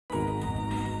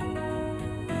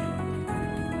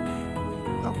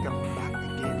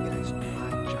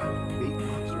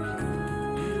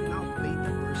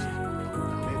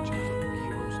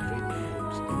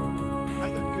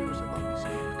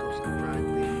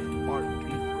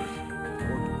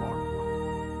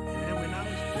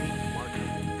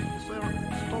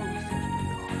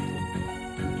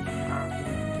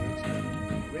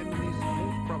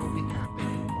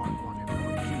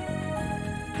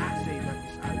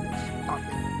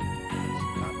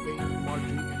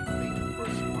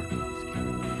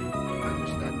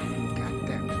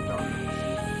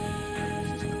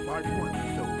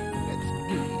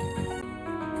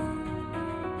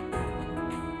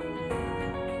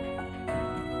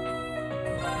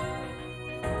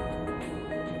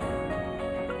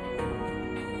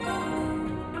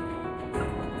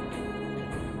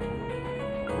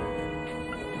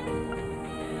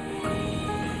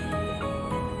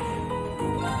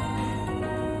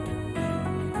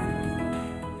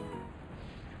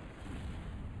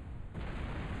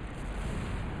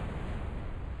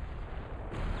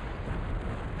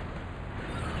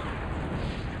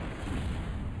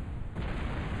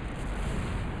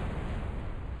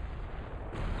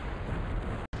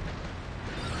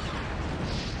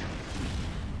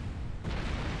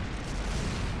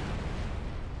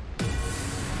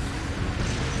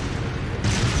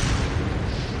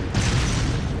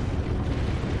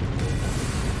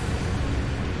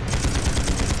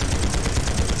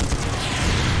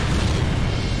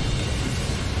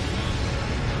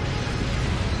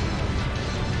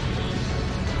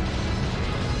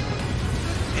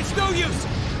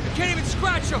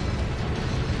catch him!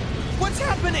 What's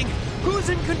happening? Who's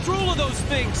in control of those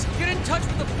things? Get in touch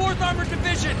with the 4th Armored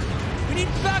Division! We need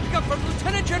backup from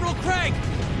Lieutenant General Craig!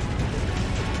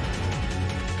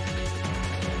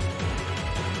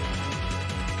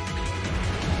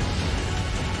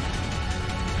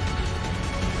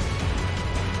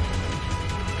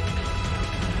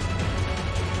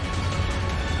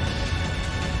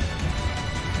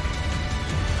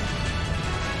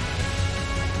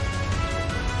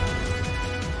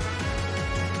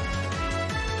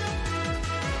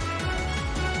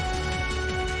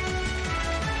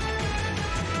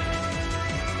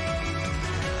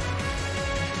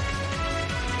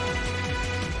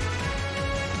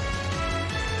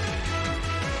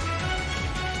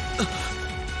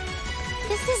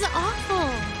 This is awful.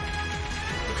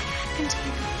 What happened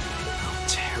here? How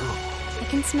terrible. I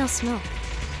can smell smoke.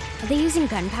 Are they using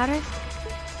gunpowder?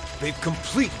 They've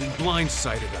completely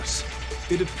blindsided us.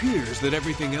 It appears that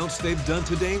everything else they've done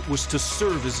today was to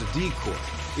serve as a decoy,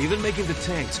 even making the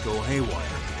tanks go haywire.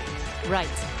 Right.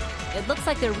 It looks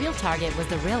like their real target was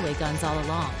the railway guns all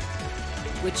along.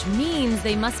 Which means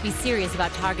they must be serious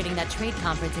about targeting that trade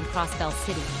conference in Crossbell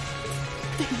City.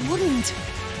 They wouldn't.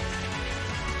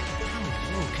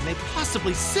 How low can they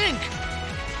possibly sink?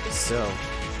 So,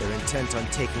 they're intent on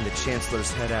taking the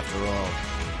Chancellor's head after all.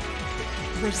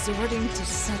 Resorting to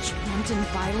such wanton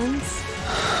violence?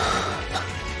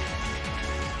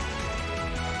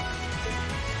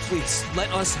 Please,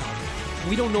 let us help.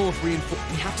 We don't know if we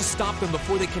have to stop them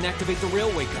before they can activate the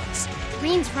railway guns.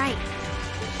 Green's right.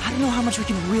 I don't know how much we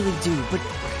can really do, but...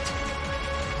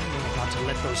 I'm not about to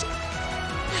let those...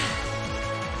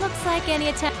 Looks like any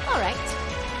attempt. All right.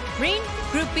 Green,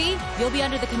 Group B, you'll be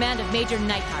under the command of Major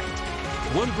Neidhart.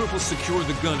 One group will secure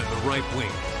the gun in the right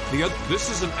wing. The other... This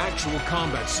is an actual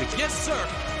combat situation. Yes, sir!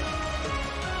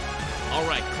 All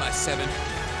right, Class 7.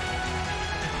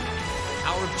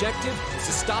 Our objective is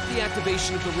to stop the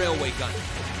activation of the railway gun.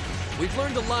 We've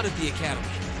learned a lot at the Academy.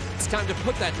 It's time to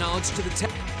put that knowledge to the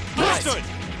test. Understood!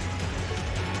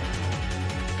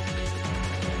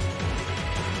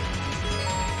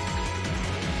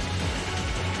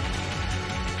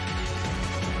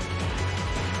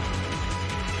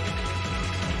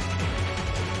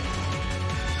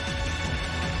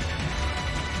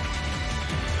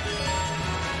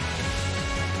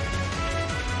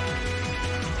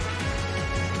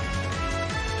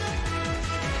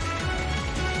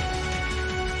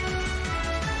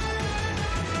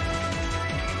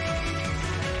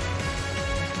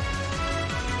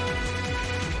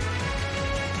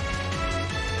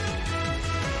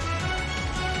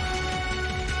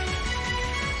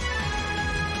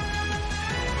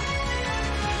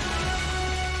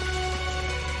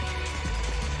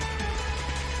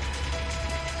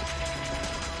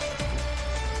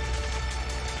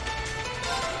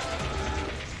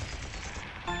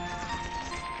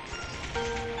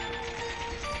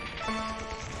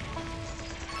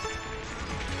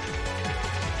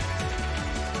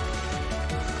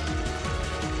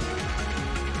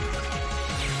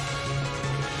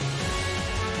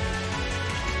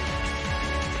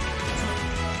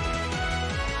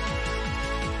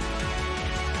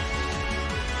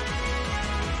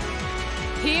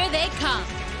 Here they come.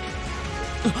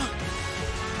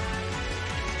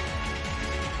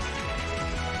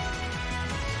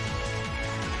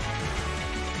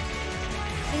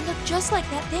 They look just like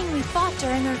that thing we fought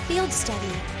during our field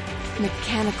study.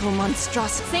 mechanical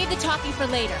monstrosity. Save the talking for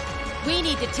later. We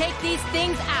need to take these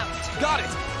things out. Got it!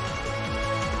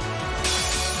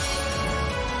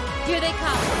 Here they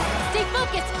come. Stay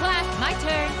focused, class. My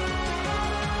turn.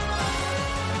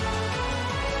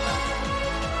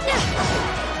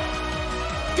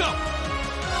 Go!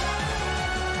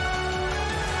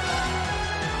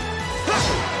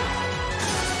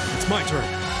 It's my turn.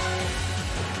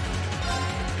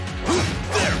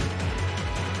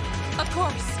 Of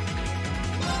course.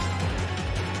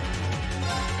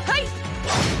 Hey!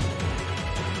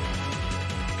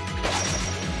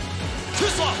 Too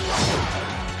slow!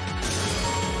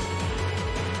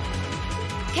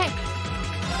 Okay.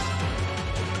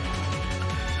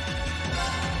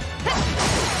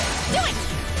 Do it!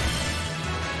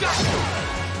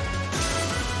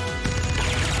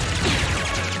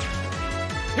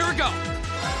 Here we go!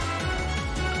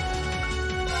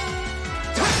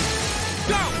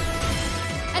 Go!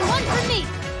 And one for me!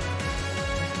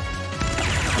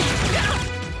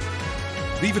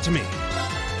 Leave it to me.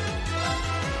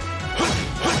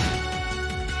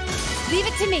 Leave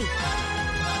it to me.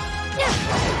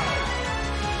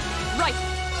 Right.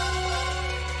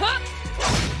 Huh?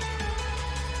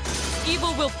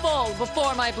 Evil will fall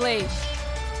before my blade.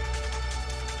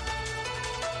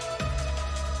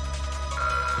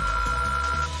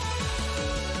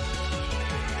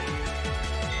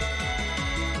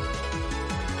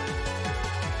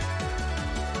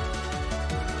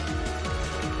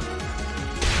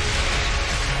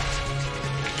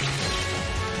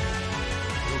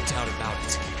 doubt about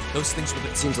it. Those things were the...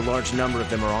 It seems a large number of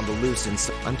them are on the loose, and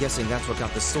so I'm guessing that's what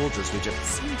got the soldiers we just...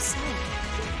 Seems so.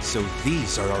 So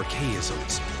these are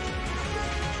archaisms.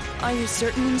 Are you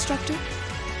certain, Instructor?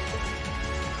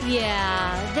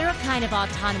 Yeah, they're a kind of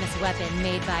autonomous weapon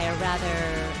made by a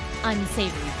rather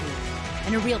unsavory group,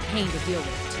 and a real pain to deal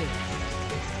with, too.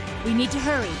 We need to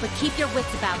hurry, but keep your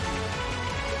wits about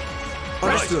you.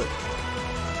 Understood.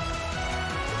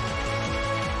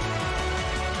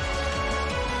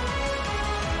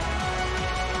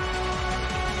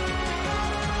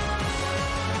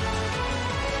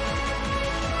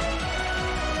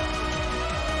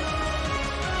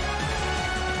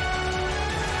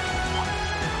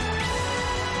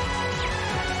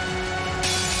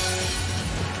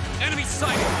 Enemy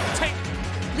sighted! Take...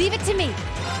 Leave it to me!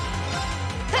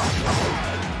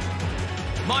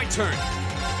 My turn!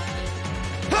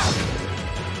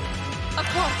 Of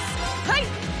course! Hey!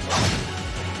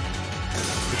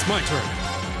 It's my turn.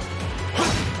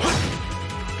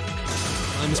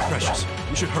 Time is precious.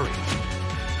 We should hurry.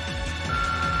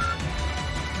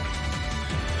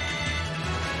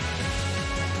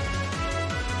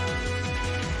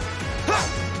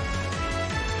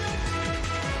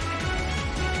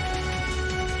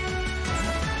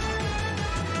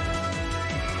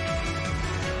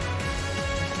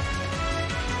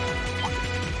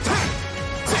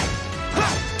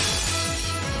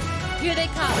 Here they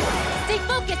come! Stay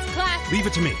focused, class! Leave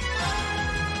it to me.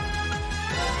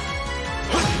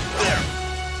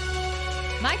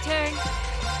 My turn!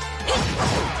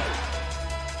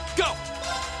 Go!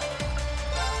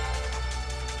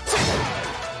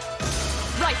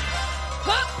 Right!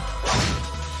 Huh?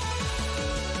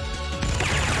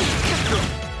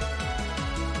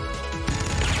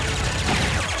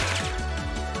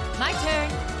 My turn!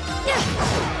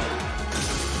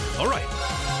 All right.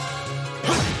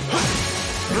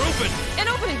 They're open. An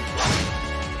opening!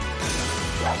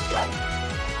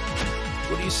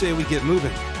 What do you say we get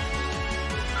moving?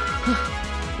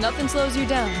 Nothing slows you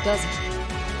down, does it?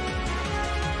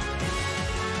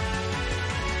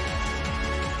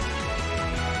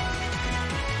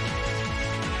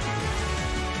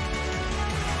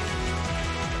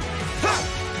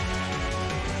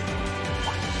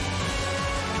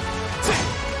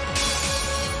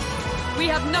 We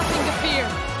have nothing to fear!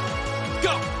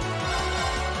 Go!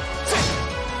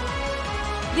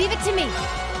 Leave it to me!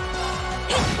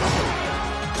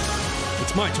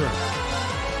 It's my turn.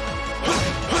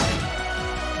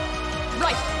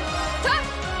 Right! Ha!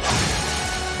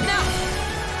 Now!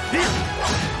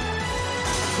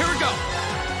 Here we go!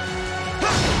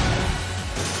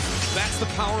 That's the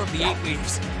power of the 8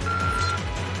 leaves.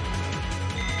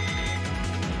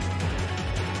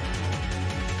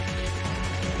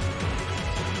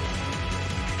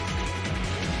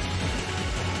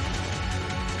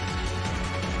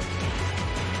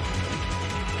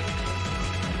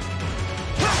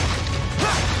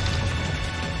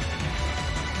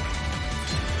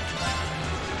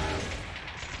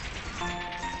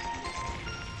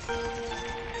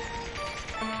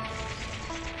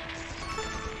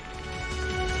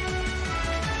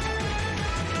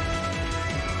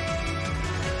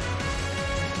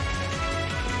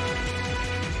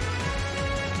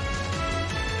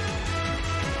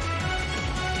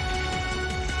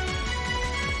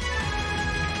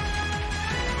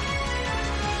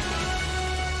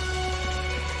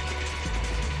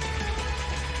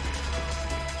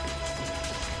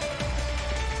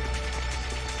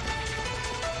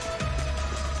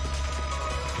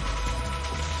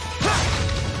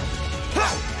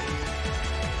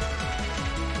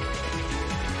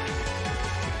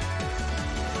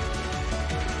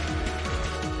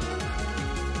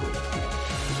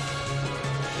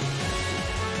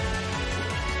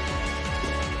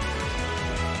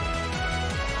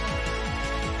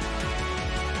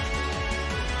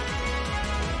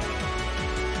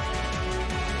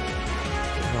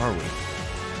 Are we?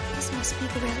 This must be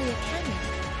Corellia Canyon.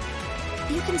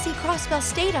 You can see Crossbell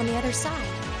State on the other side.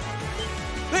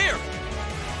 There!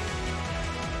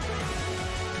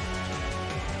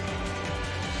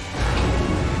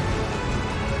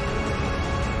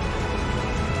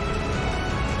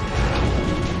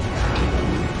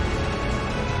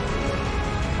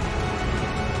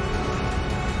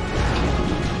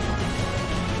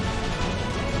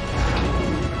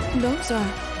 Those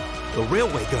are... The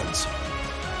railway guns.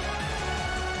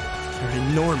 They're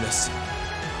enormous.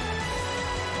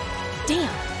 Damn!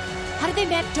 How did they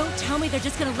Don't tell me they're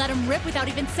just gonna let him rip without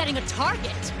even setting a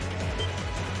target!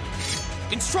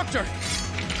 Instructor!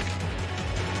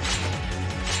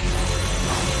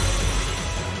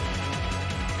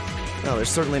 Well, they're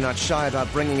certainly not shy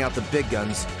about bringing out the big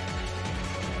guns.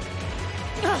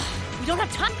 We don't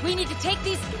have time. We need to take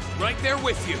these... Right there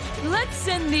with you. Let's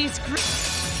send these...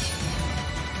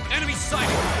 Enemy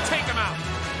sighted. Take him out.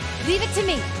 Leave it to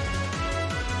me.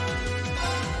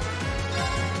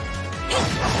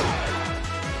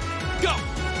 Go.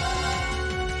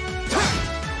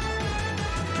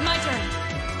 My turn.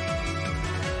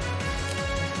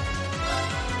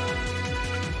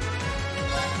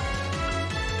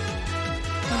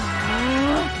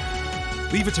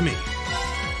 Leave it to me.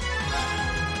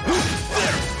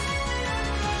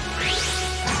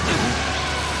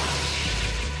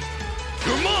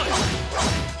 You're mine!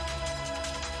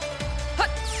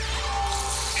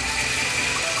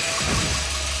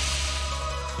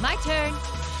 My turn.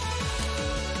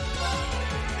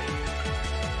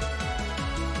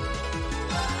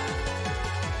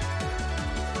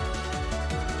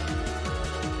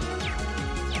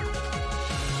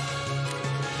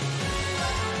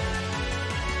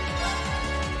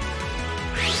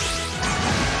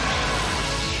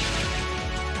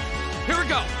 Here we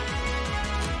go.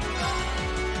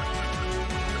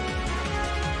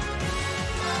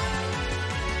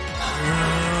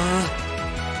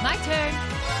 My turn.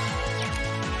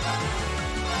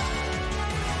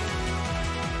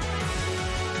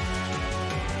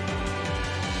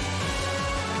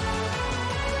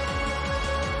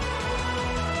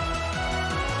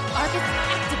 Arcus,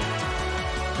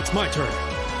 activate. It's my turn.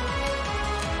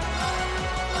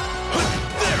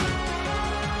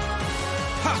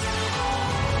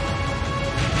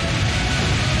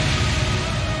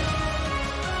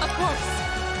 Of course.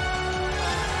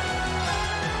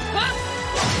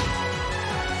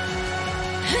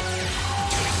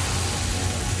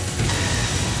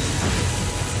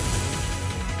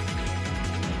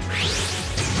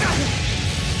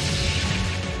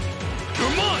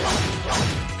 You're mine!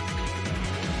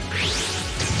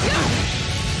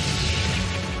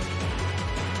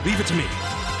 Leave it to me.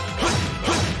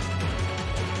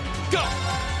 Go!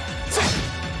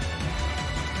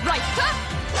 Right.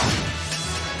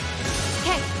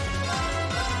 Okay.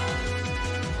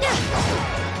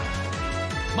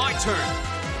 My turn.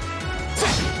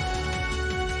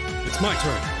 It's my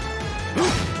turn.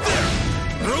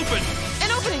 They're open.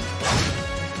 An opening.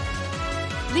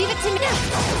 Leave it to me.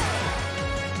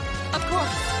 Of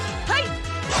course. Hi.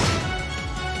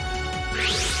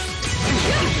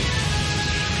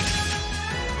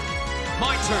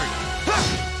 My turn.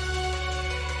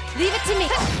 Leave it to me.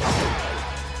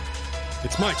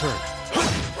 It's my turn.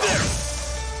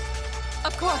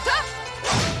 Of course.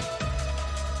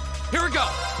 Here we go.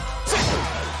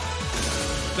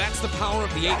 That's the power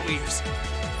of the 8 leaves.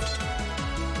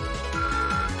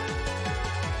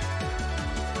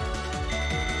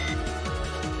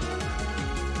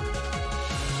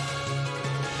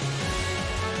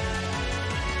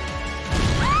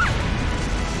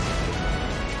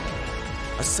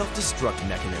 A self-destruct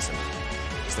mechanism.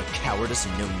 Is there cowardice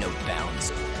and no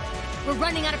bounds? We're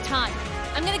running out of time.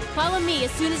 I'm gonna follow me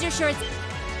as soon as you're sure it's...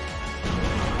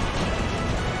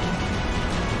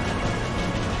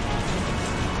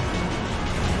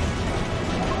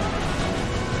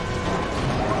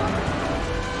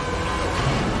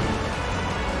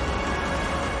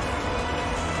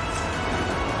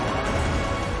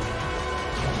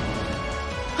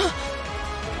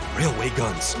 Railway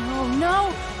guns. Oh,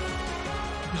 no!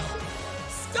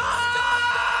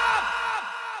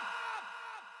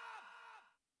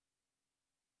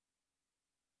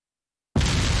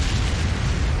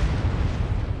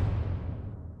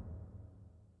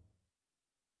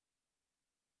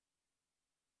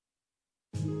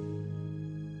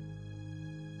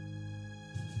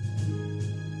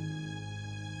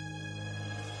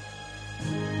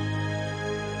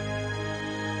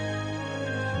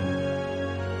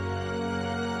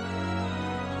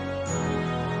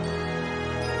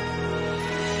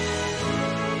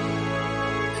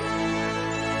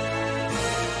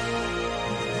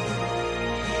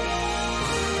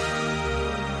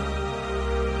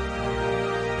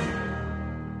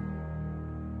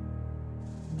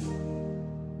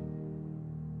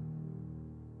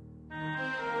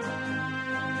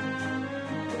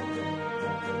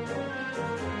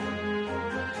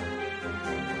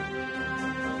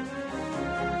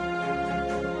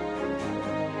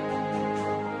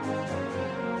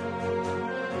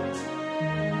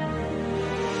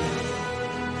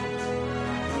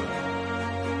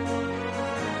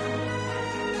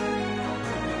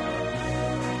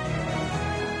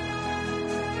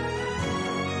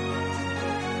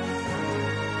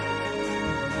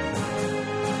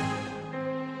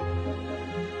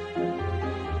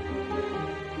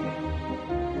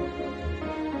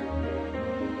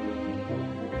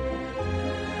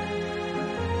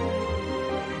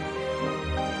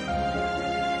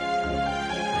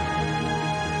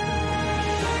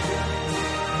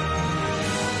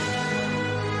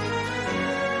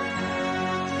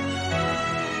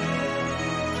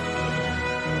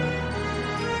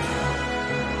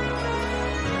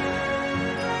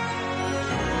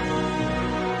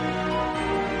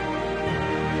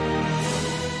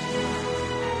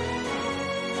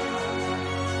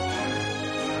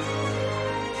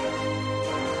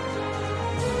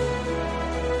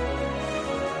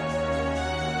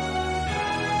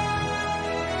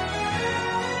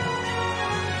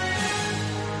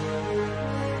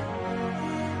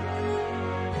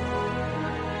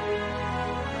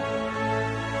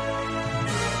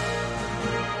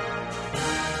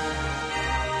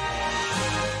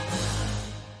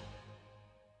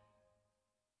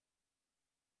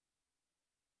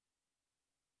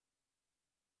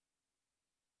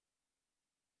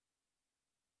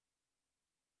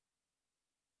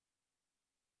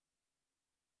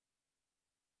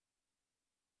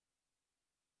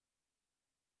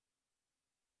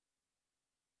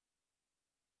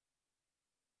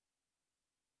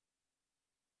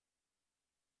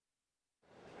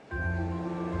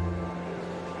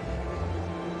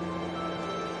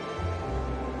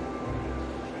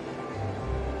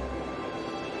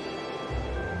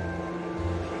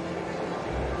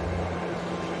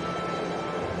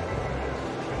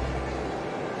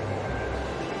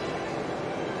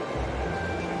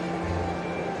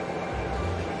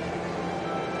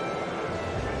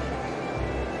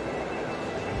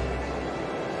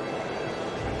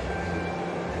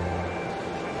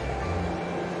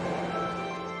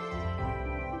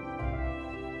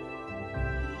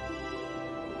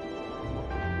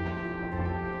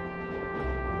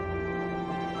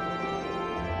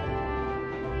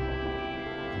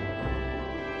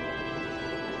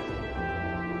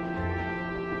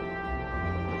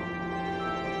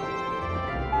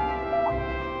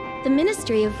 The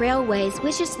Ministry of Railways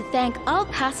wishes to thank all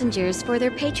passengers for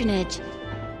their patronage.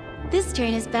 This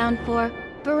train is bound for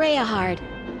Bereahard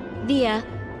via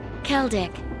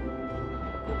Keldik.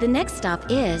 The next stop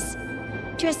is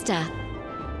Trista.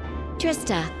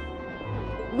 Trista.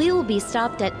 We will be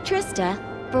stopped at Trista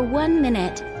for 1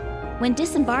 minute. When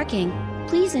disembarking,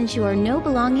 please ensure no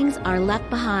belongings are left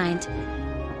behind.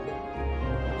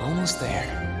 Almost there.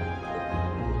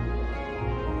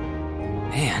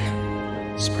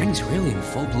 Man, spring's really in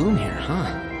full bloom here, huh?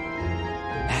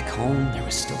 Back home, there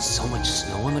was still so much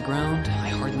snow on the ground, I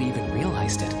hardly even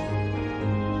realized it.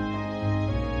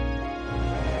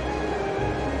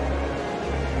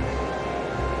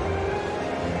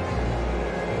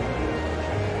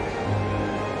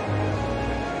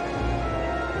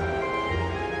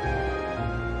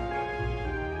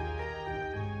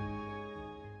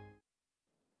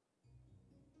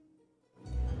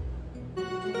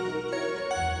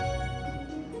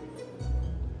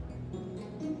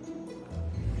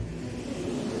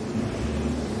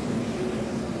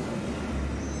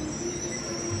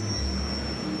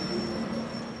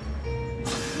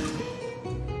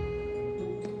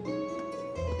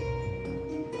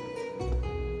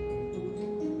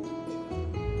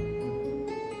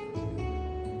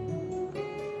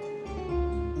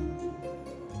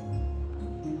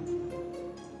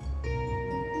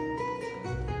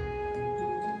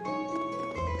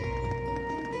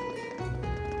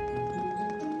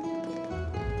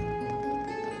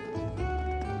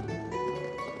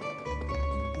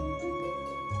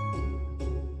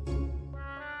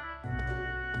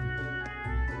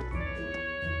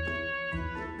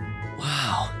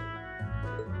 Wow.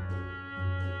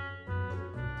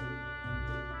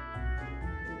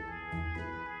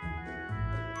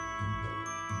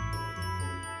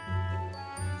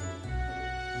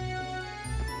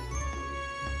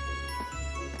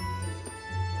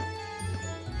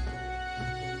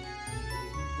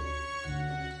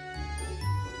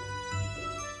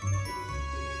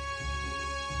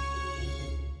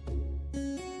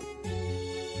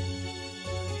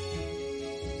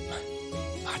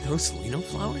 Are those Lino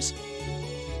flowers?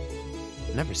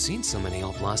 Never seen so many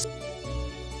all blossom.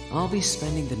 I'll be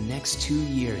spending the next 2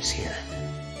 years here.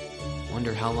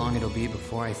 Wonder how long it'll be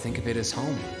before I think of it as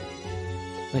home.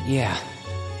 But yeah,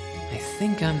 I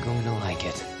think I'm going to like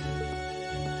it.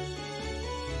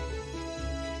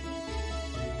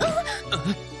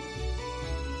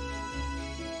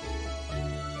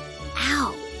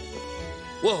 Ow!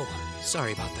 Whoa,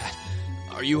 sorry about that.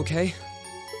 Are you okay?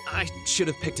 I should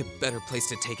have picked a better place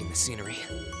to take in the scenery.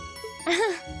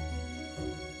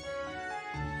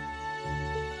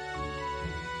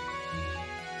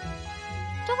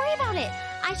 Don't worry about it.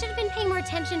 I should have been paying more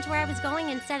attention to where I was going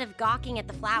instead of gawking at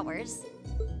the flowers.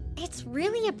 It's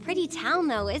really a pretty town,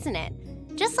 though, isn't it?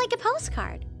 Just like a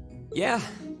postcard. Yeah,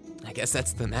 I guess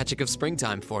that's the magic of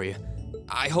springtime for you.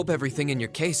 I hope everything in your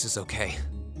case is okay.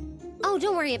 Oh,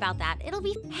 don't worry about that. It'll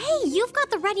be... Hey, you've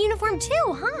got the red uniform too,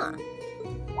 huh?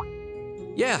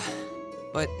 Yeah,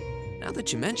 but now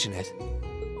that you mention it,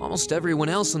 almost everyone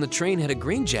else on the train had a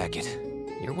green jacket.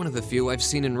 You're one of the few I've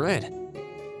seen in red.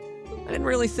 I didn't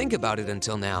really think about it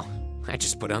until now. I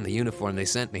just put on the uniform they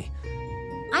sent me.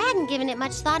 I hadn't given it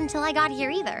much thought until I got here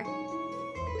either.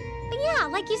 But yeah,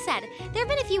 like you said, there have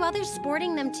been a few others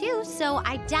sporting them too, so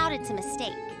I doubt it's a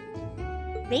mistake.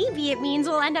 Maybe it means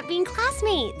we'll end up being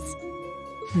classmates.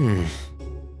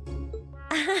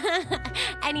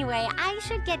 Anyway, I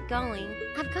should get going.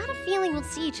 I've got a feeling we'll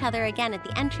see each other again at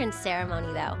the entrance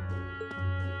ceremony, though.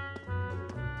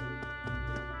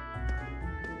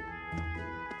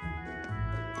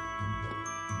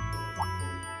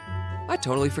 I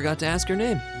totally forgot to ask her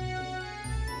name.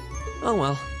 Oh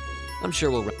well, I'm sure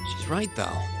we'll... She's right,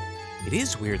 though. It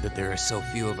is weird that there are so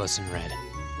few of us in red.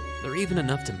 There even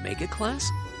enough to make a class?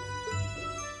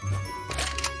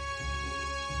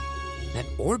 That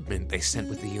orbment they sent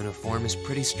with the uniform is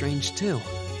pretty strange, too.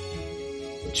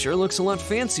 It sure looks a lot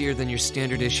fancier than your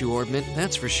standard issue orbment,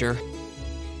 that's for sure.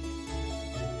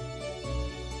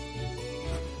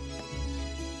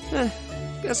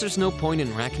 Guess there's no point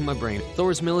in racking my brain.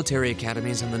 Thor's military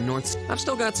academy's in the north. I've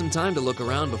still got some time to look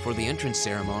around before the entrance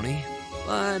ceremony,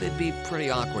 but it'd be pretty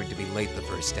awkward to be late the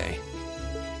first day.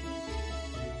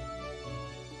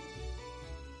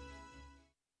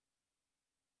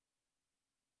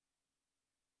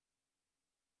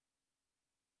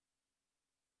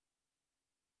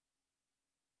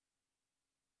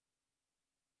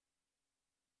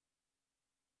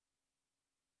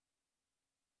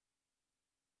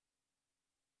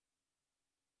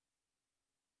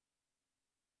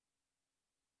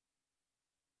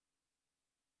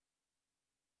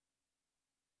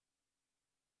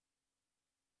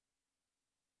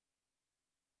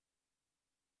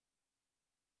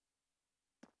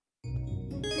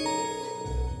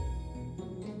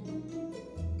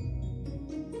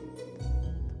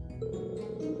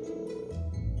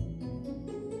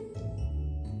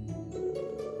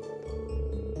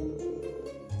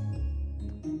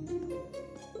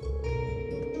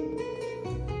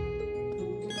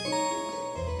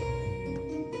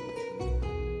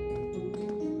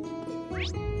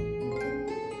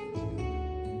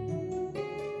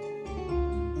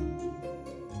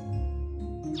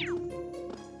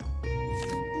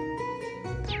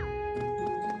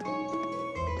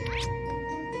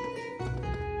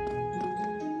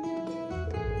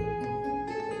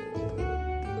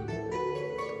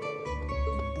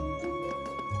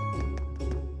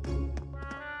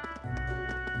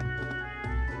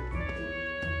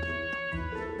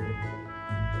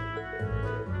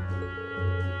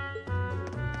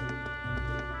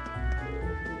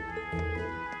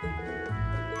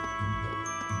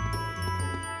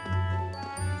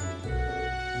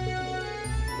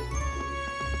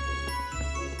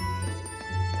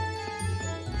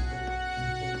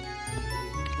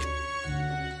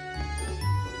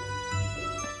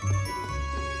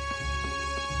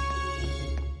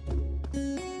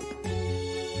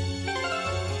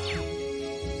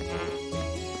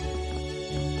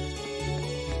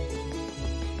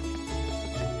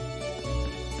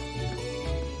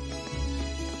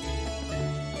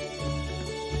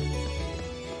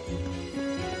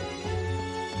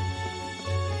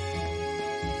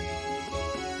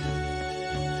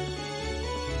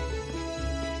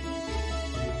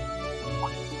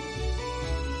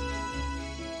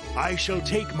 I shall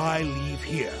take my leave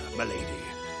here, milady.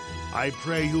 I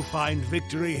pray you find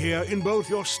victory here in both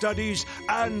your studies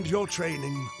and your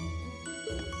training.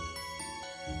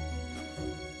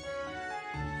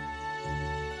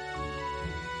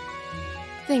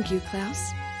 Thank you,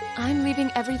 Klaus. I'm leaving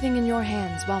everything in your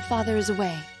hands while Father is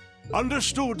away.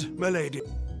 Understood, milady.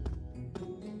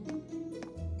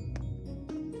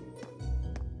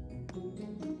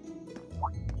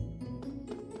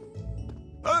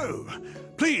 Oh,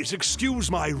 please excuse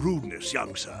my rudeness,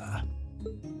 young sir.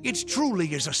 It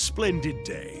truly is a splendid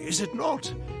day, is it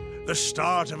not? The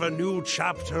start of a new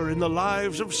chapter in the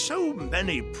lives of so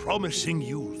many promising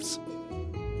youths.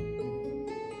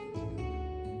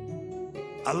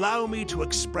 Allow me to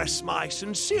express my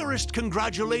sincerest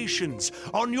congratulations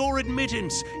on your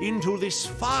admittance into this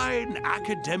fine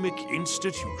academic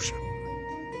institution.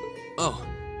 Oh.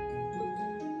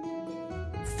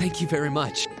 Thank you very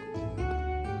much.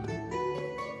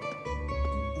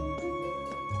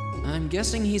 I'm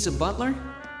guessing he's a butler?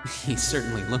 He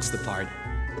certainly looks the part.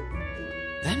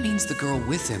 That means the girl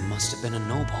with him must have been a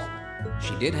noble.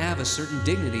 She did have a certain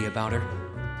dignity about her.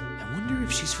 I wonder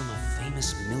if she's from a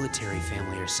famous military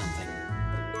family or something.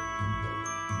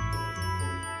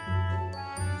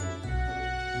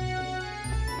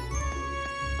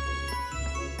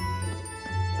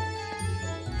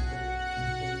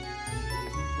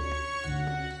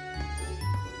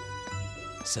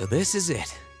 So this is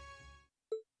it.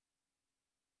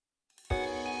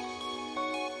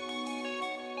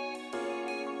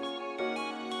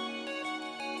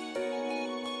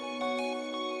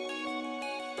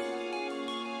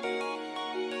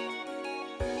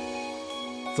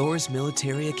 Thor's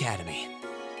Military Academy.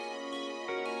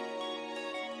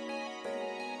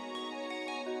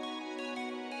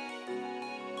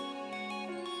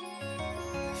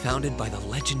 Founded by the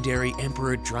legendary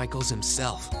Emperor Drykos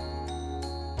himself.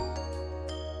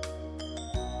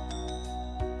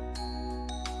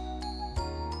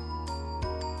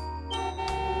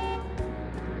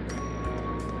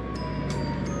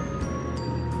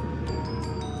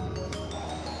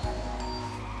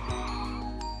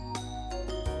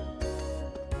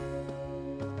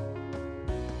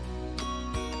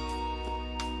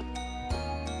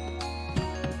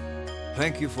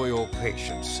 Thank you for your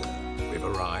patience, sir. We've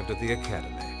arrived at the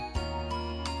Academy.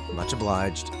 Much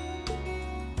obliged.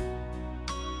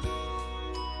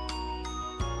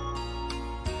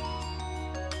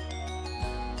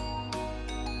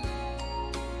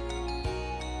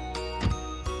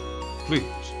 Please,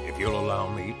 if you'll allow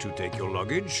me to take your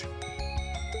luggage.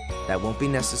 That won't be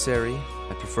necessary.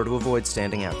 I prefer to avoid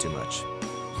standing out too much.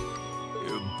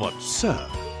 But, sir...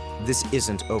 This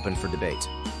isn't open for debate.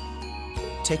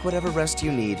 Take whatever rest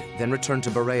you need, then return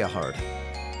to Bareahard.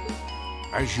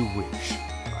 As you wish.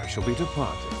 I shall be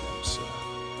departing then, sir.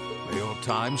 May your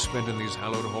time spent in these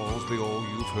hallowed halls be all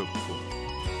you've hoped for.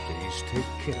 Please take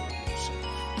care of yourself.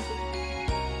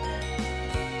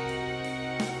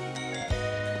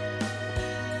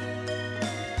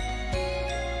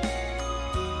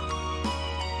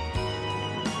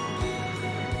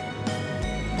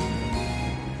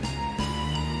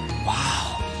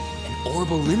 Wow, an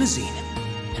Orbital limousine.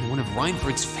 And one of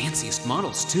Reinford's fanciest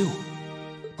models, too.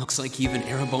 Looks like even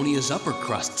Erebonia's upper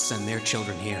crust send their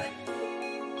children here.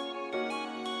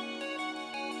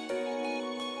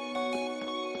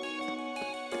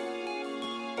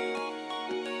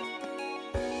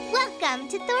 Welcome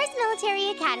to Thor's Military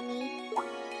Academy.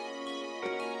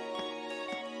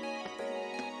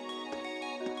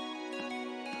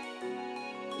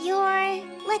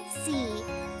 Let's see.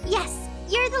 Yes,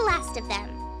 you're the last of them.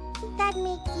 That'd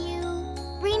make you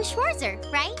Breen Schwarzer,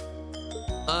 right?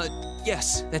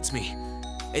 Yes, that's me.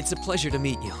 It's a pleasure to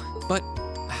meet you. But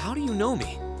how do you know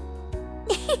me?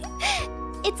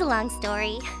 It's a long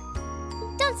story.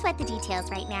 Don't sweat the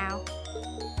details right now.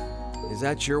 Is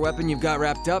that your weapon you've got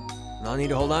wrapped up? I'll need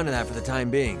to hold on to that for the time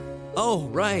being. Oh,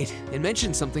 right. It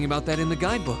mentioned something about that in the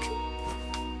guidebook.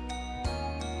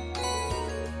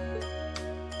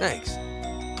 Thanks.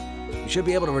 We should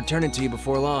be able to return it to you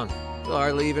before long. You'll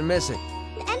hardly even miss it.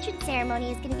 The entrance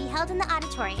ceremony is going to be held in the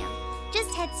auditorium.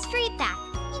 Just head straight back.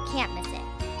 You can't miss it.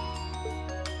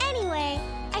 Anyway,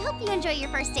 I hope you enjoy your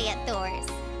first day at Thor's.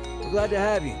 We're glad to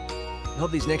have you. I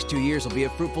hope these next 2 years will be a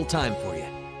fruitful time for you.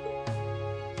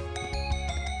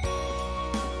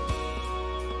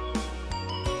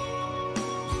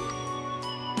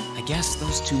 I guess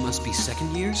those two must be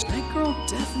second years. That girl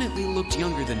definitely looked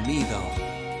younger than me, though.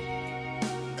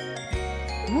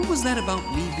 What was that about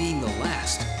me being the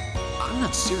last? I'm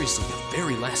not seriously the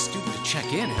very last student to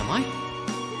check in, am I?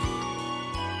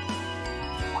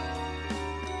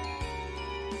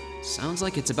 Sounds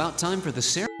like it's about time for the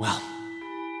ceremony. Well,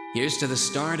 here's to the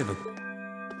start of a...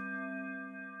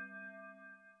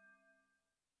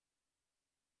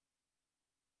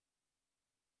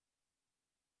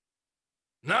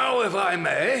 Now, if I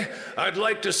may, I'd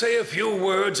like to say a few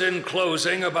words in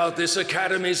closing about this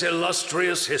Academy's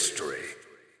illustrious history.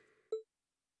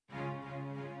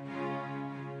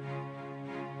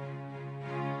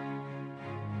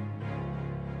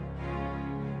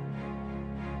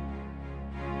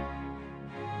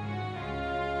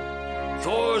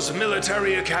 Thor's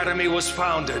military academy was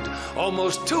founded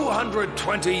almost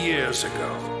 220 years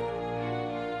ago.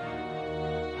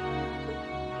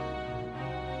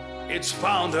 Its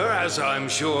founder, as I'm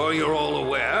sure you're all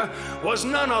aware, was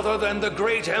none other than the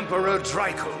great Emperor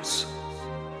Drykos.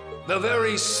 The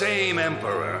very same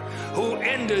emperor who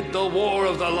ended the War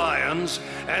of the Lions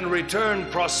and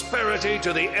returned prosperity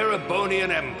to the Erebonian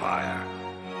Empire.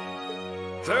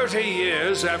 30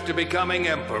 years after becoming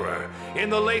emperor, in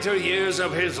the later years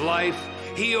of his life,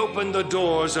 he opened the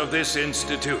doors of this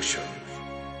institution.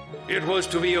 It was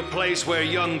to be a place where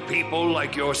young people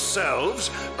like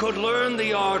yourselves could learn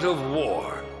the art of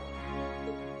war.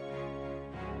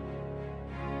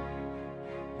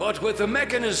 But with the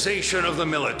mechanization of the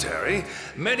military,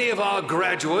 many of our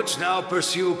graduates now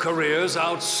pursue careers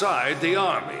outside the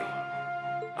army.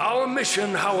 Our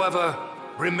mission, however,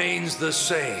 remains the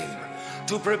same: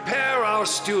 to prepare our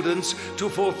students to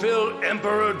fulfill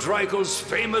Emperor Drykos'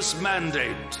 famous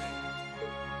mandate.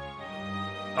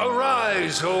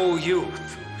 Arise, O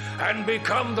youth, and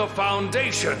become the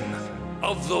foundation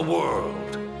of the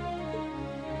world.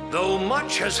 Though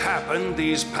much has happened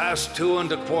these past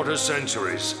 2¼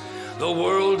 centuries, the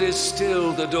world is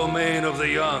still the domain of the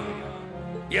young.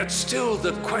 Yet still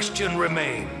the question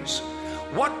remains: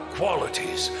 what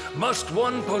qualities must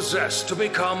one possess to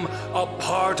become a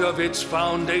part of its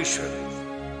foundation?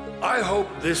 I hope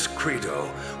this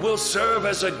credo will serve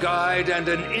as a guide and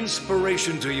an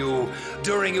inspiration to you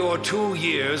during your 2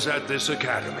 years at this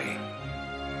academy.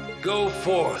 Go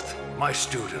forth, my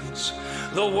students.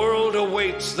 The world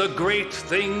awaits the great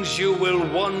things you will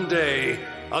one day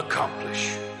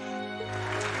accomplish.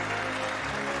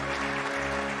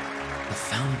 The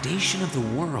foundation of the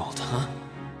world, huh?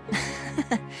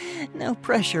 No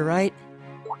pressure, right?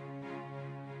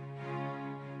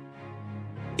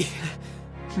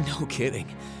 No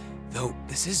kidding. Though,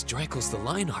 this is Drykos the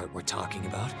Lionheart we're talking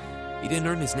about. He didn't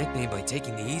earn his nickname by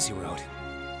taking the easy road.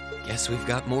 Guess we've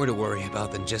got more to worry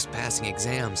about than just passing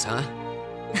exams, huh?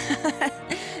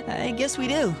 I guess we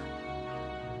do.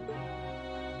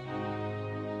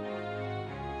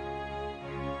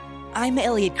 I'm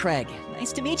Elliot Craig.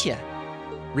 Nice to meet you.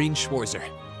 Rean Schwarzer.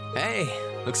 Hey,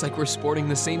 looks like we're sporting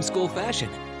the same school fashion.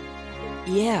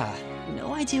 Yeah,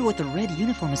 no idea what the red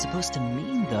uniform is supposed to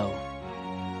mean, though.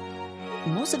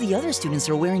 Most of the other students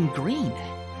are wearing green.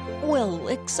 Well,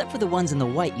 except for the ones in the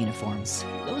white uniforms.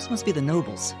 Those must be the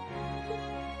nobles.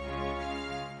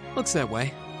 Looks that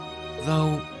way.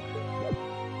 Though...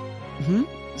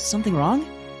 Something wrong?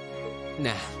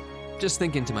 Nah, just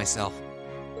thinking to myself.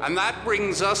 And that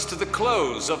brings us to the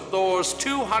close of Thor's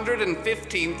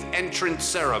 215th entrance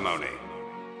ceremony.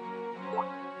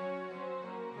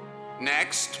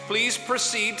 Next, please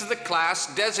proceed to the class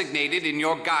designated in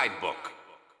your guidebook.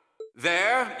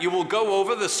 There, you will go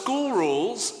over the school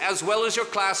rules as well as your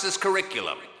class's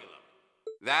curriculum.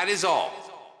 That is all.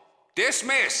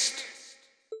 Dismissed!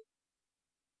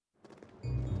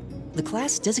 The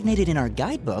class designated in our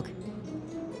guidebook?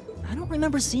 I don't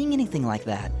remember seeing anything like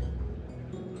that.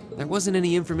 There wasn't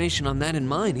any information on that in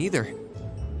mine either.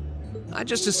 I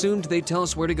just assumed they'd tell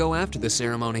us where to go after the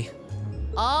ceremony.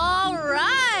 All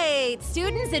right!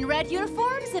 Students in red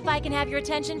uniforms, if I can have your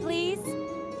attention, please.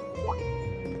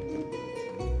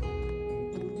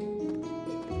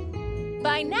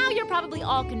 By now, you're probably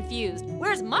all confused.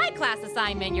 Where's my class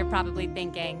assignment, you're probably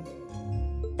thinking.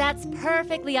 That's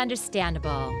perfectly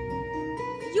understandable.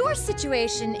 Your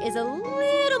situation is a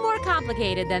little more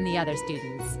complicated than the other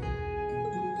students.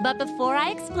 But before I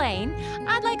explain,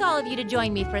 I'd like all of you to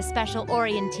join me for a special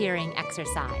orienteering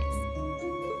exercise.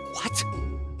 What?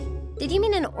 Did you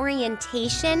mean an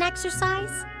orientation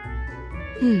exercise?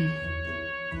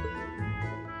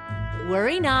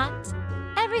 Worry not.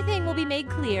 Everything will be made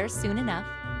clear soon enough.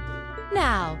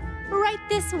 Now, right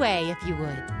this way, if you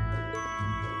would.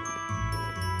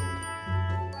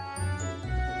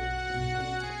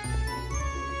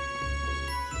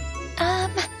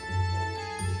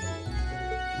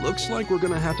 Looks like we're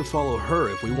gonna have to follow her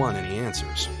if we want any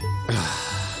answers.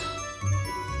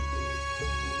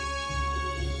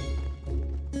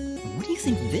 What do you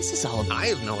think this is all about? I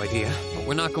have no idea, but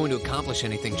we're not going to accomplish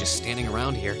anything just standing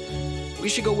around here. We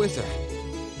should go with her.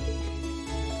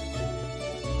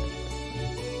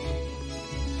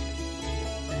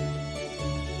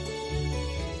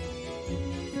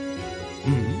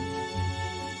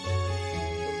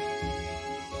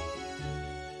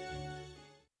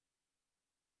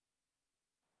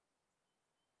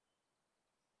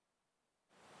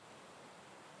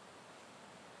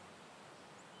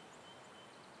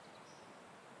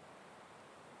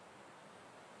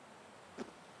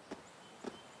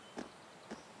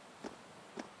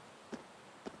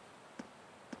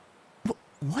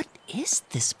 What is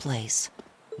this place?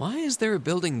 Why is there a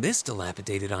building this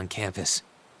dilapidated on campus?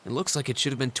 It looks like it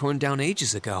should have been torn down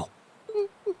ages ago.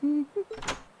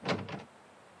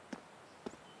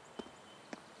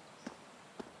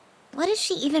 What does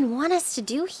she even want us to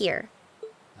do here?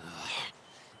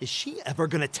 Is she ever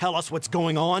gonna tell us what's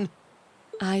going on?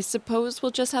 I suppose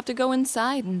we'll just have to go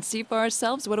inside and see for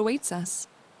ourselves what awaits us.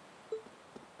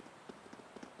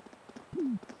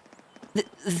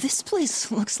 This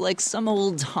place looks like some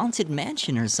old haunted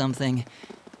mansion or something.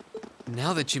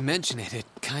 Now that you mention it, it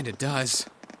kinda does.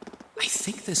 I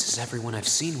think this is everyone I've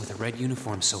seen with a red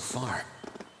uniform so far.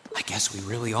 I guess we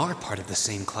really are part of the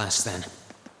same class then.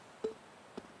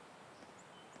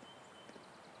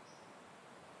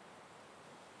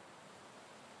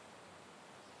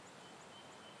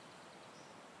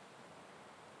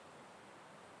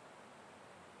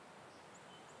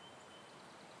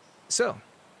 So,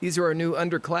 these are our new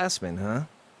underclassmen, huh?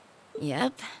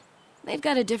 Yep. They've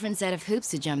got a different set of hoops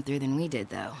to jump through than we did,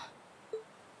 though.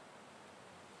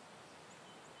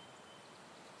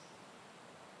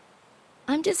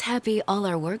 I'm just happy all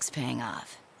our work's paying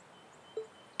off.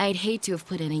 I'd hate to have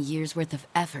put in a year's worth of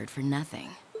effort for nothing.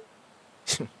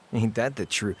 Ain't that the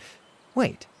truth?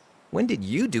 Wait, when did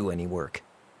you do any work?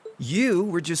 You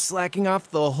were just slacking off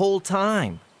the whole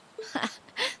time.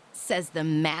 Says the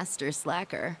master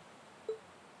slacker.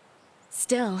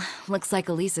 Still, looks like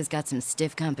Elisa's got some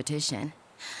stiff competition.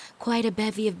 Quite a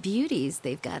bevy of beauties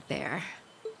they've got there.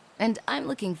 And I'm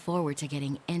looking forward to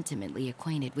getting intimately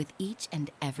acquainted with each and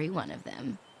every one of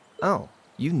them. Oh,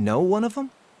 you know one of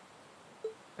them?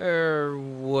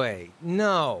 Wait.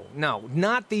 No,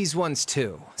 not these ones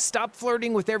too. Stop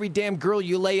flirting with every damn girl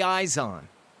you lay eyes on.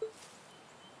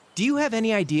 Do you have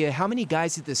any idea how many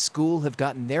guys at this school have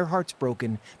gotten their hearts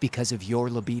broken because of your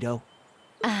libido?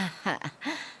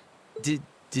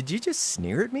 Did you just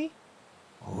sneer at me?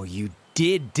 Oh, you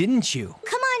did, didn't you?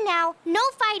 Come on now, no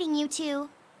fighting, you two.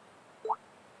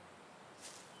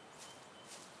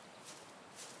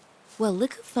 Well,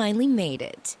 look who finally made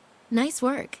it. Nice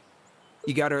work.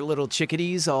 You got our little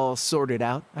chickadees all sorted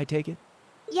out, I take it?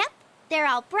 Yep, they're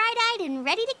all bright-eyed and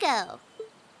ready to go.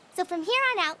 So from here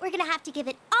on out, we're gonna have to give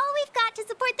it all we've got to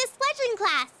support this fledgling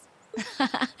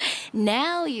class.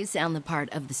 Now you sound the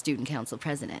part of the student council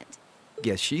president.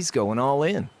 Guess she's going all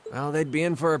in. Well, they'd be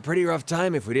in for a pretty rough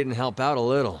time if we didn't help out a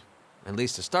little. At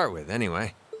least to start with,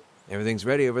 anyway. Everything's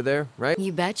ready over there, right?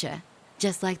 You betcha.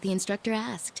 Just like the instructor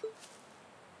asked.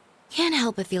 Can't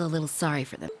help but feel a little sorry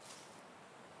for them.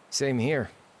 Same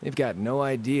here. They've got no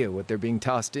idea what they're being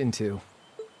tossed into.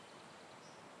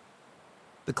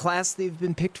 The class they've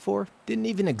been picked for didn't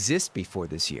even exist before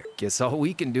this year. Guess all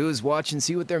we can do is watch and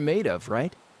see what they're made of,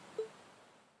 right?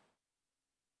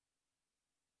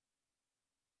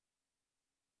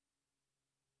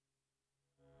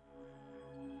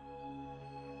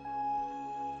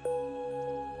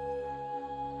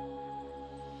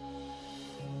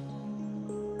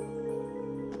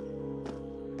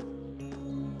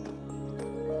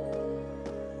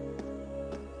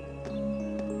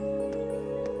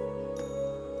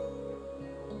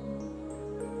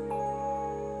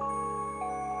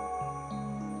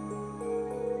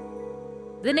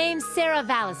 The name's Sarah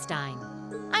Valestine.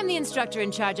 I'm the instructor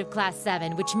in charge of Class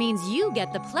 7, which means you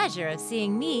get the pleasure of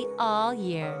seeing me all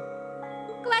year.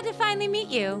 Glad to finally meet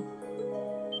you.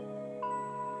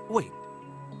 Wait,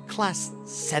 Class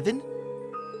 7?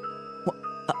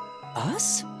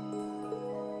 Us?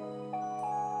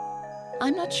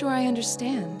 I'm not sure I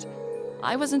understand.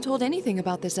 I wasn't told anything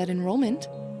about this at enrollment.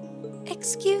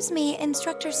 Excuse me,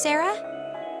 Instructor Sarah?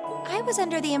 I was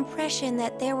under the impression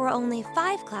that there were only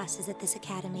 5 classes at this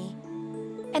academy,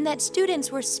 and that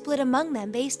students were split among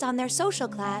them based on their social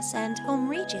class and home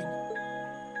region.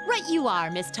 Right you are,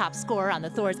 Miss Top Scorer on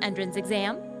the Thor's entrance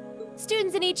exam.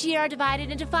 Students in each year are divided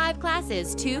into 5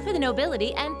 classes, 2 for the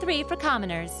nobility and 3 for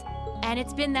commoners. And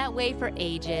it's been that way for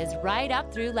ages, right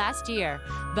up through last year.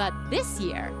 But this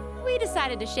year, we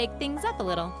decided to shake things up a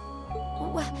little.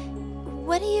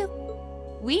 What do you...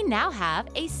 We now have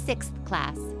a 6th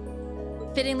class.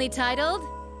 Fittingly titled,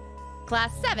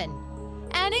 Class 7.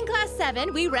 And in Class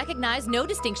 7, we recognize no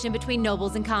distinction between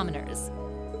nobles and commoners.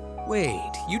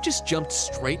 Wait, you just jumped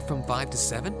straight from 5 to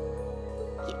 7?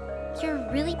 You're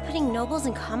really putting nobles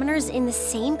and commoners in the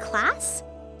same class?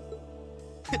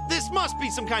 This must be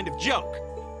some kind of joke.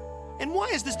 And why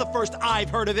is this the first I've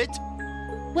heard of it?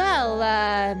 Well,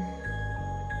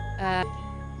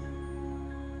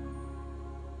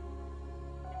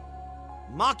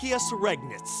 Machias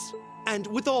Regnitz. And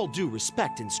with all due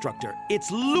respect, Instructor,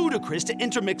 it's ludicrous to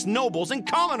intermix nobles and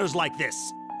commoners like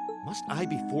this. Must I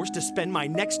be forced to spend my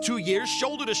next 2 years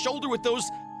shoulder to shoulder with those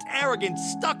arrogant,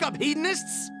 stuck-up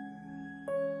hedonists?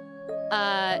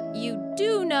 You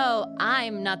do know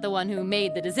I'm not the one who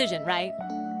made the decision, right?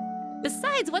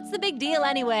 Besides, what's the big deal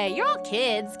anyway? You're all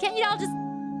kids. Can't you all just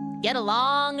get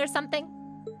along or something?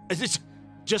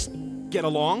 Just get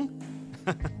along?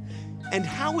 And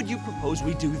how would you propose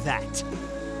we do that?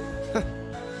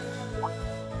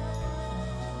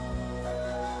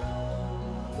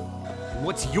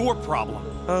 What's your problem?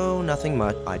 Oh, nothing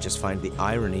much. I just find the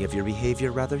irony of your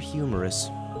behavior rather humorous.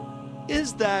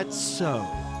 Is that so?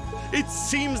 It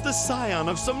seems the scion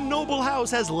of some noble house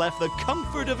has left the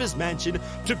comfort of his mansion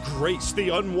to grace the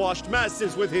unwashed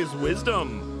masses with his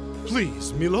wisdom.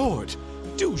 Please, milord,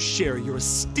 do share your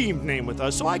esteemed name with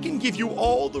us so I can give you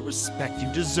all the respect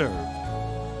you deserve.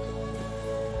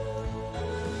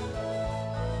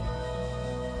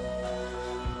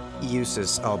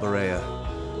 Eustace Alberea.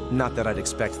 Not that I'd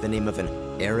expect the name of an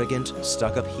arrogant,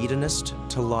 stuck-up hedonist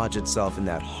to lodge itself in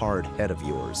that hard head of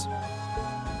yours.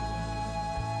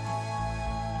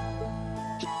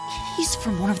 He's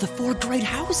from one of the 4 great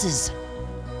houses.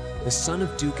 The son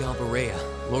of Duke Alberea,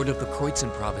 Lord of the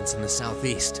Kreutzen province in the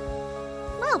southeast.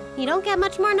 Well, you don't get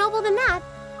much more noble than that.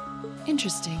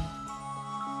 Interesting.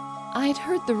 I'd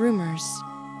heard the rumors.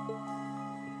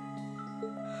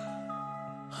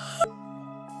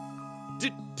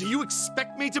 Do you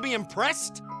expect me to be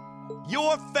impressed?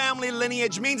 Your family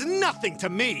lineage means nothing to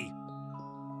me.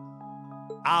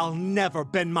 I'll never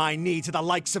bend my knee to the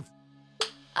likes of...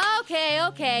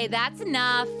 Okay, that's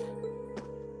enough.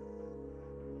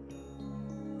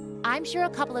 I'm sure a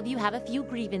couple of you have a few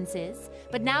grievances,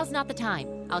 but now's not the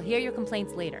time. I'll hear your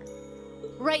complaints later.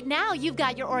 Right now, you've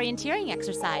got your orienteering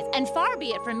exercise, and far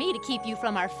be it from me to keep you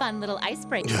from our fun little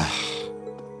icebreaker.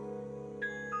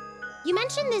 You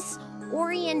mentioned this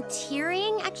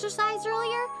orienteering exercise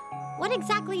earlier. What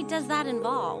exactly does that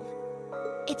involve?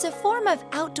 It's a form of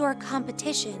outdoor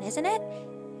competition, isn't it?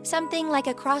 Something like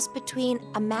a cross between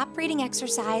a map-reading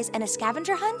exercise and a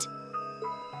scavenger hunt?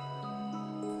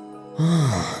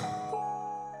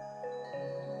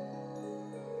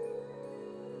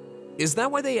 Is that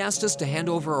why they asked us to hand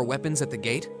over our weapons at the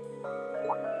gate?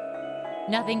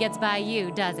 Nothing gets by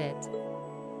you, does it?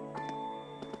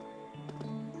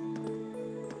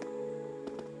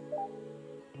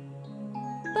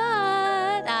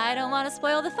 But I don't want to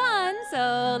spoil the fun,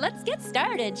 so let's get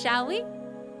started, shall we?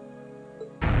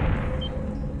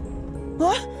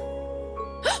 What?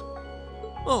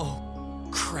 Oh,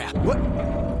 crap. What?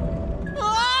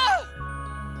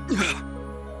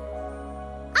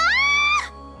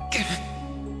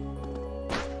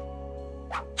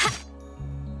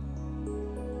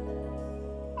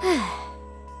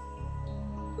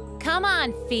 Come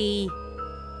on, Fee.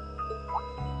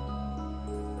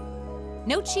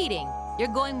 No cheating. You're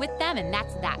going with them, and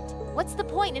that's that. What's the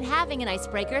point in having an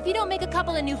icebreaker if you don't make a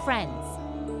couple of new friends?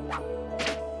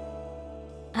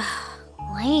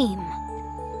 Lame.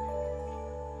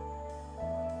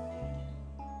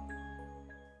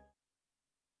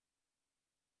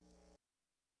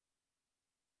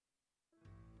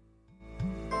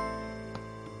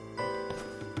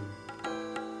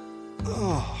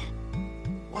 Oh,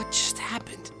 what just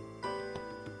happened?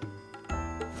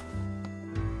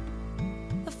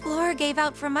 The floor gave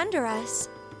out from under us.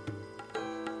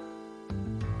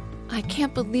 I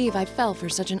can't believe I fell for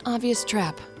such an obvious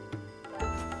trap.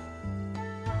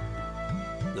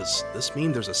 Does this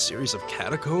mean there's a series of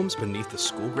catacombs beneath the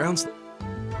school grounds?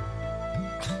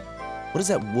 What does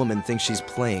that woman think she's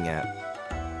playing at?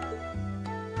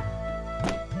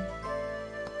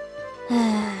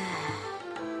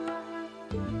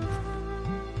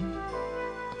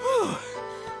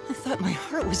 I thought my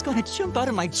heart was going to jump out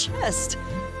of my chest.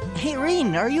 Hey,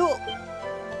 Rean, are you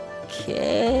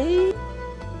okay?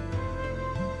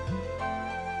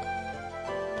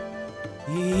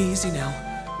 Easy now.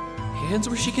 Hands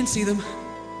where she can see them.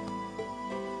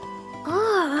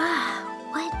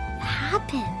 What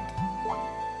happened?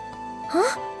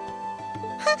 Huh?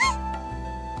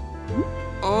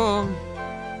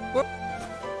 What?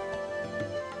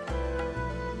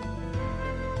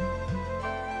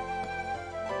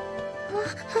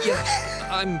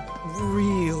 I'm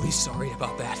really sorry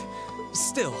about that.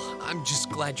 Still, I'm just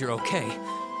glad you're okay.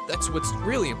 That's what's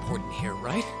really important here,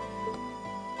 right?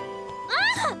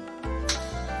 Ah!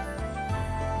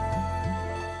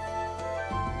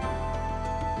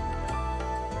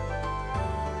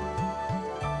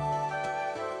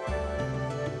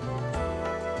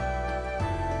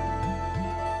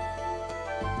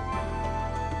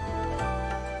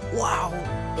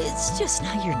 Wow, it's just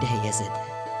not your day, is it?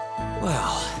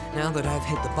 Well, now that I've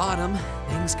hit the bottom,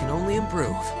 things can only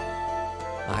improve.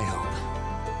 I hope.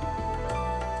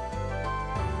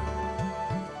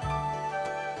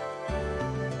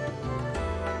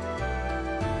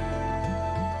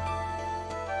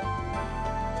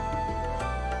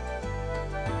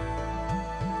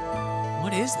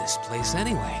 What is this place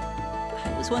anyway?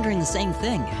 I was wondering the same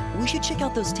thing. We should check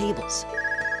out those tables.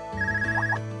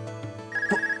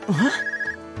 Huh?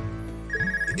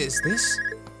 Is this?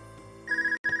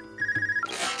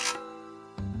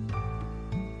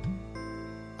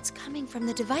 It's coming from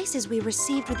the devices we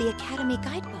received with the Academy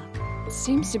guidebook.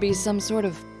 Seems to be some sort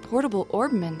of portable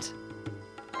orbment.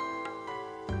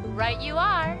 Right you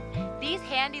are. These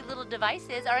handy little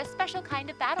devices are a special kind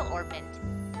of battle orbment.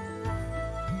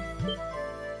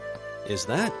 Is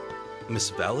that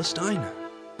Miss Valentine?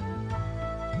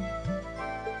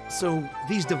 So,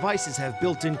 these devices have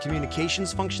built-in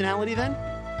communications functionality then?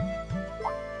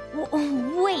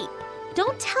 Wait,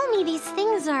 don't tell me these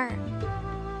things are...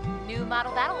 New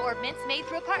model battle orbments made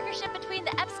through a partnership between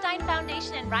the Epstein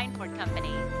Foundation and Reinford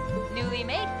Company. Newly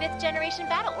made 5th generation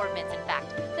battle orbments, in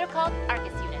fact. They're called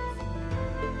Arcus units.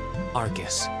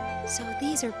 Arcus. So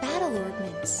these are battle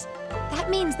orbments. That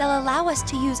means they'll allow us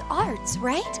to use arts,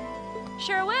 right?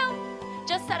 Sure will.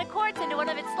 Just set a quartz into one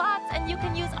of its slots and you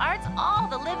can use arts all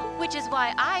the live, which is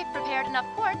why I've prepared enough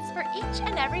quartz for each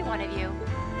and every one of you.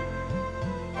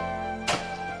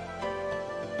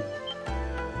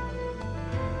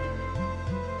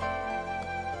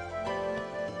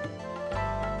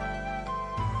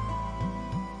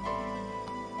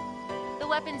 The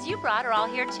weapons you brought are all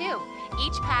here too.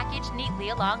 Each packaged neatly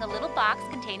along a little box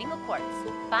containing a quartz.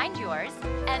 Find yours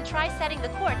and try setting the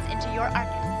quartz into your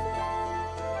Arcus.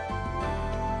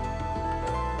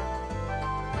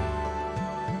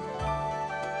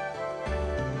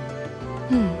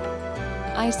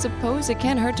 I suppose it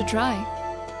can't hurt to try.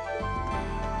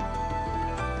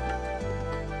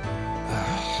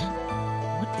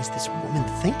 What is this woman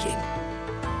thinking?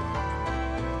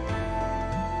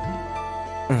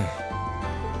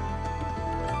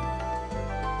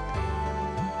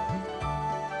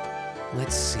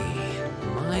 Let's see.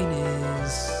 Mine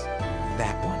is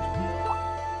that one.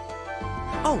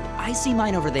 Oh, I see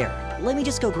mine over there. Let me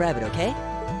just go grab it, okay?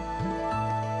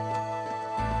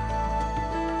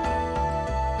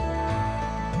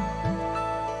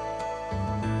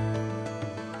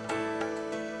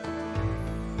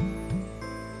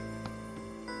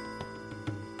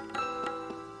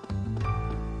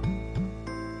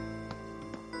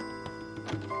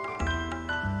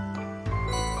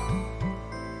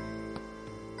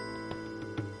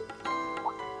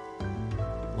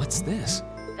 What's this?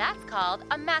 That's called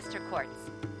a Master Quartz.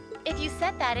 If you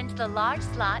set that into the large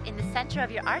slot in the center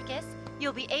of your Arcus,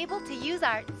 you'll be able to use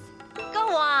arts.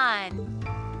 Go on!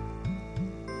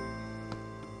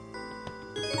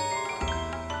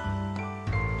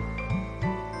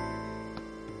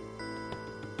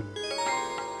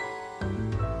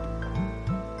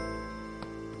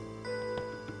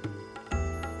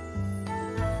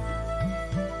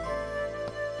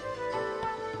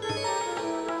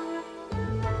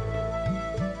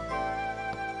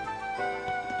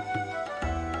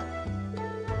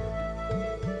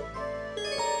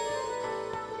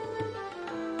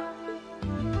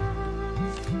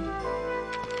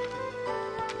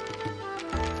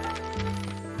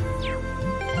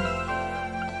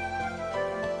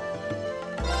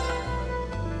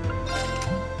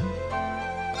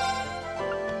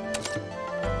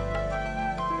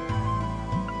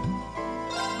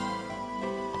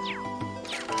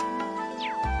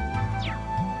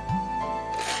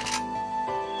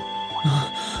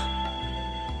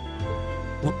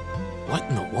 What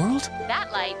in the world?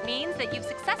 That light means that you've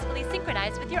successfully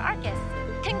synchronized with your Arcus.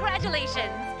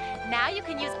 Congratulations! Now you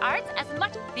can use arts as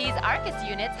much. These Arcus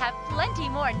units have plenty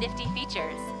more nifty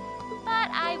features.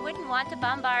 But I wouldn't want to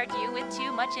bombard you with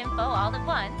too much info all at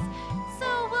once,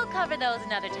 so we'll cover those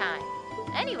another time.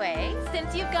 Anyway,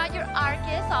 since you've got your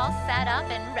Arcus all set up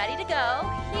and ready to go,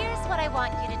 here's what I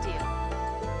want you to do.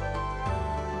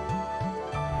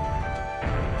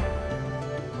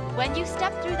 When you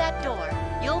step through that door,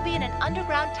 you'll be in an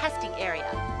underground testing area.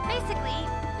 Basically,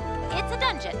 it's a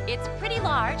dungeon. It's pretty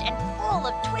large and full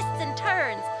of twists and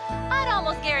turns. I'd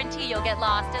almost guarantee you'll get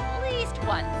lost at least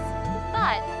once.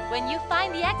 But when you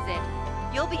find the exit,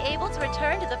 you'll be able to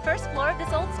return to the first floor of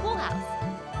this old schoolhouse.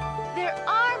 There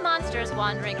are monsters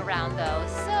wandering around, though,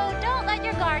 so don't let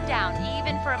your guard down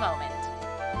even for a moment.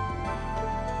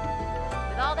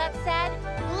 With all that said,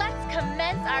 let's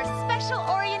commence our special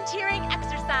orienteering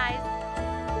exercise.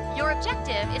 Your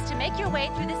objective is to make your way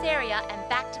through this area and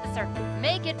back to the circle.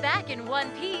 Make it back in one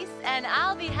piece, and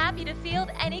I'll be happy to field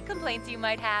any complaints you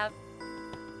might have.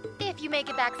 If you make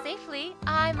it back safely,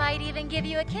 I might even give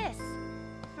you a kiss.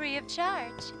 Free of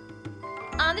charge.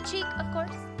 On the cheek, of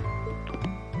course.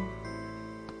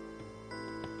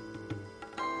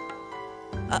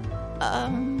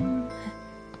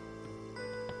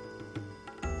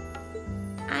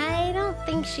 I don't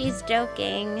think she's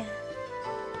joking.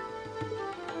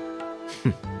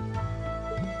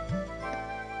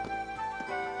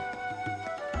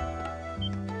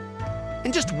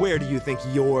 And just where do you think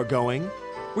you're going?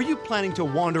 Were you planning to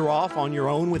wander off on your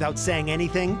own without saying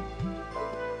anything?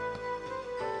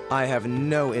 I have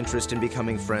no interest in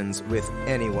becoming friends with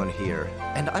anyone here,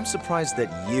 and I'm surprised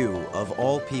that you, of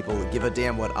all people, give a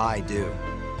damn what I do.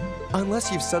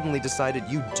 Unless you've suddenly decided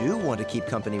you do want to keep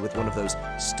company with one of those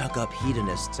stuck-up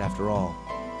hedonists after all.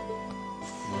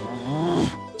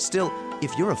 Still,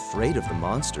 if you're afraid of the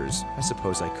monsters, I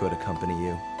suppose I could accompany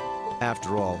you.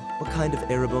 After all, what kind of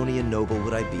Erebonian noble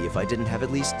would I be if I didn't have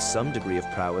at least some degree of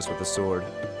prowess with a sword?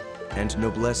 And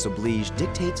noblesse oblige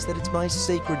dictates that it's my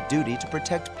sacred duty to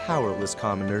protect powerless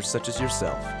commoners such as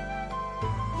yourself.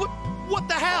 What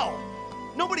the hell?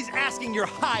 Nobody's asking your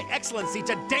high excellency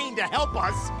to deign to help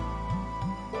us!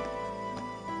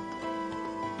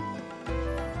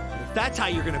 If that's how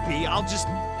you're gonna be, I'll just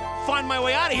find my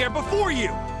way out of here before you!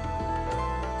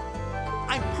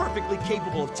 I'm perfectly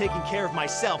capable of taking care of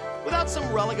myself without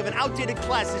some relic of an outdated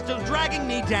class system dragging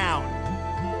me down!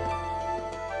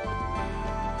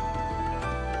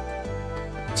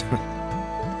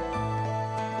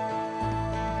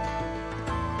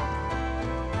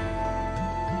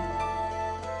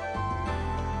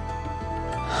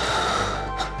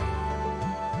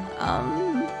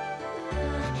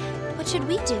 What should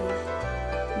we do?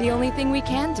 The only thing we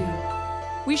can do.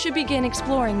 We should begin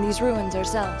exploring these ruins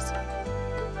ourselves.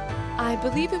 I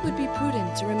believe it would be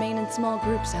prudent to remain in small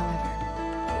groups, however.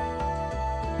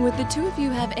 Would the two of you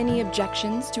have any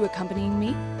objections to accompanying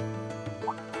me?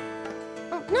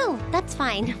 Oh, no, that's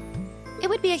fine. It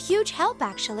would be a huge help,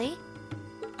 actually.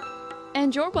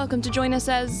 And you're welcome to join us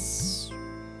as...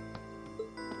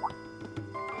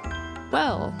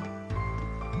 well...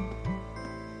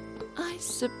 I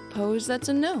suppose that's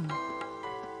a no.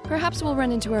 Perhaps we'll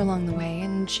run into her along the way,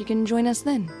 and she can join us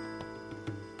then.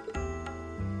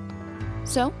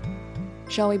 So,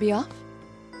 shall we be off?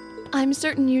 I'm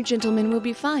certain you gentlemen will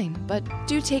be fine, but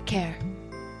do take care.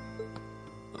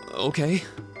 Okay.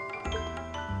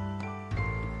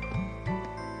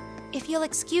 If you'll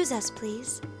excuse us,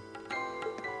 please.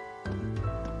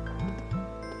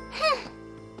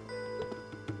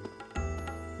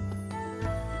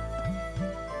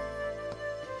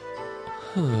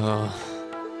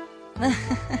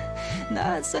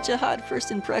 Not such a hot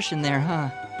first impression there, huh?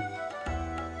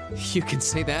 You can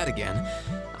say that again.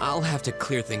 I'll have to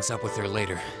clear things up with her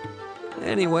later.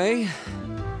 Anyway,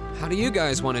 how do you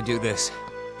guys want to do this?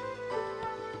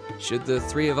 Should the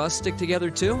three of us stick together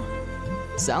too?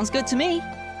 Sounds good to me.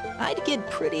 I'd get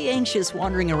pretty anxious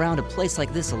wandering around a place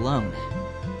like this alone.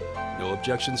 No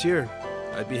objections here.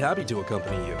 I'd be happy to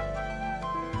accompany you.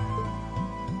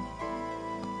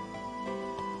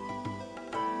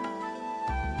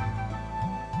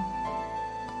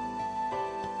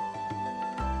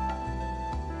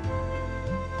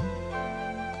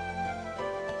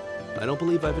 I don't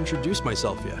believe I've introduced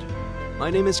myself yet.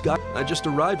 My name is Guy. I just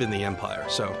arrived in the Empire,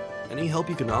 so any help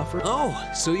you can offer? Oh,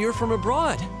 so you're from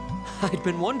abroad. I'd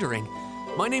been wondering.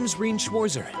 My name's Reen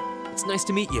Schwarzer. It's nice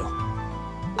to meet you.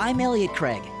 I'm Elliot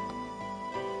Craig.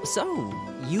 So,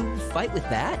 you fight with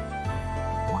that?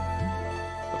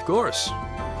 Of course.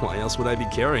 Why else would I be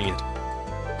carrying it?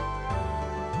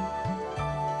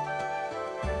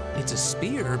 It's a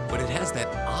spear, but it has that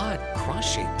odd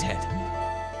cross-shaped head.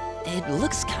 It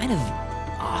looks kind of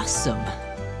awesome.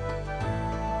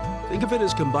 Think of it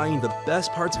as combining the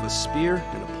best parts of a spear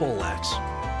and a poleaxe.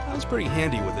 I was pretty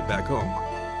handy with it back home.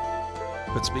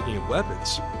 But speaking of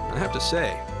weapons, I have to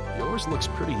say, yours looks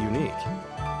pretty unique.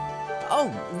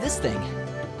 Oh, this thing.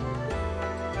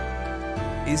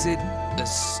 Is it a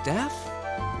staff?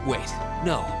 Wait,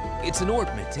 no. It's an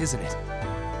ornament, isn't it?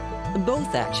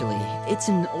 Both, actually. It's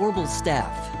an orbal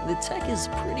staff. The tech is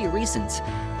pretty recent.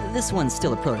 This one's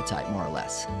still a prototype, more or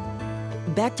less.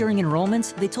 Back during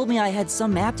enrollment, they told me I had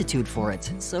some aptitude for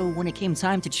it, so when it came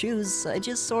time to choose, I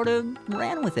just sort of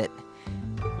ran with it.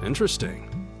 Interesting.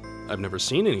 I've never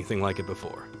seen anything like it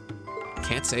before.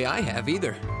 Can't say I have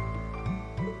either.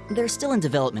 They're still in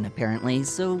development, apparently,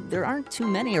 so there aren't too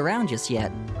many around just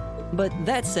yet. But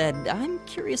that said, I'm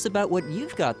curious about what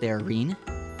you've got there, Rean.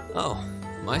 Oh,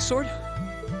 my sword?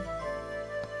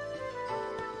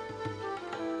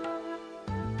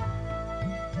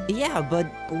 Yeah, but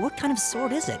what kind of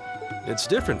sword is it? It's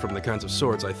different from the kinds of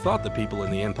swords I thought the people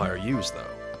in the Empire used, though.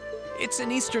 It's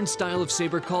an Eastern style of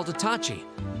saber called Itachi.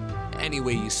 Any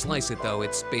way you slice it, though,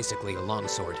 it's basically a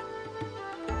longsword.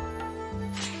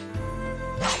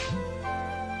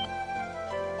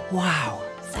 Wow,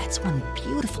 that's one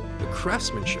beautiful. The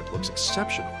craftsmanship looks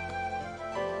exceptional.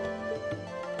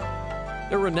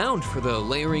 They're renowned for the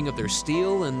layering of their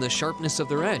steel and the sharpness of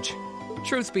their edge.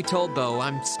 Truth be told, though,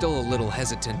 I'm still a little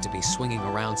hesitant to be swinging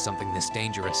around something this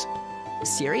dangerous.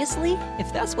 Seriously?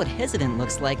 If that's what hesitant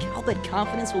looks like, I'll bet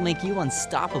confidence will make you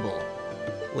unstoppable.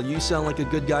 Well, you sound like a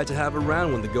good guy to have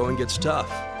around when the going gets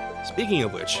tough. Speaking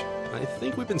of which, I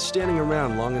think we've been standing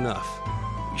around long enough.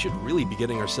 We should really be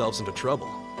getting ourselves into trouble.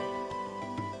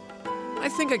 I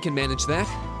think I can manage that.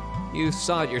 You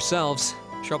saw it yourselves.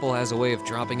 Trouble has a way of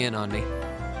dropping in on me.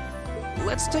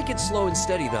 Let's take it slow and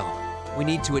steady, though. We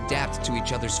need to adapt to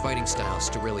each other's fighting styles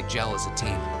to really gel as a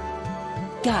team.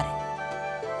 Got it.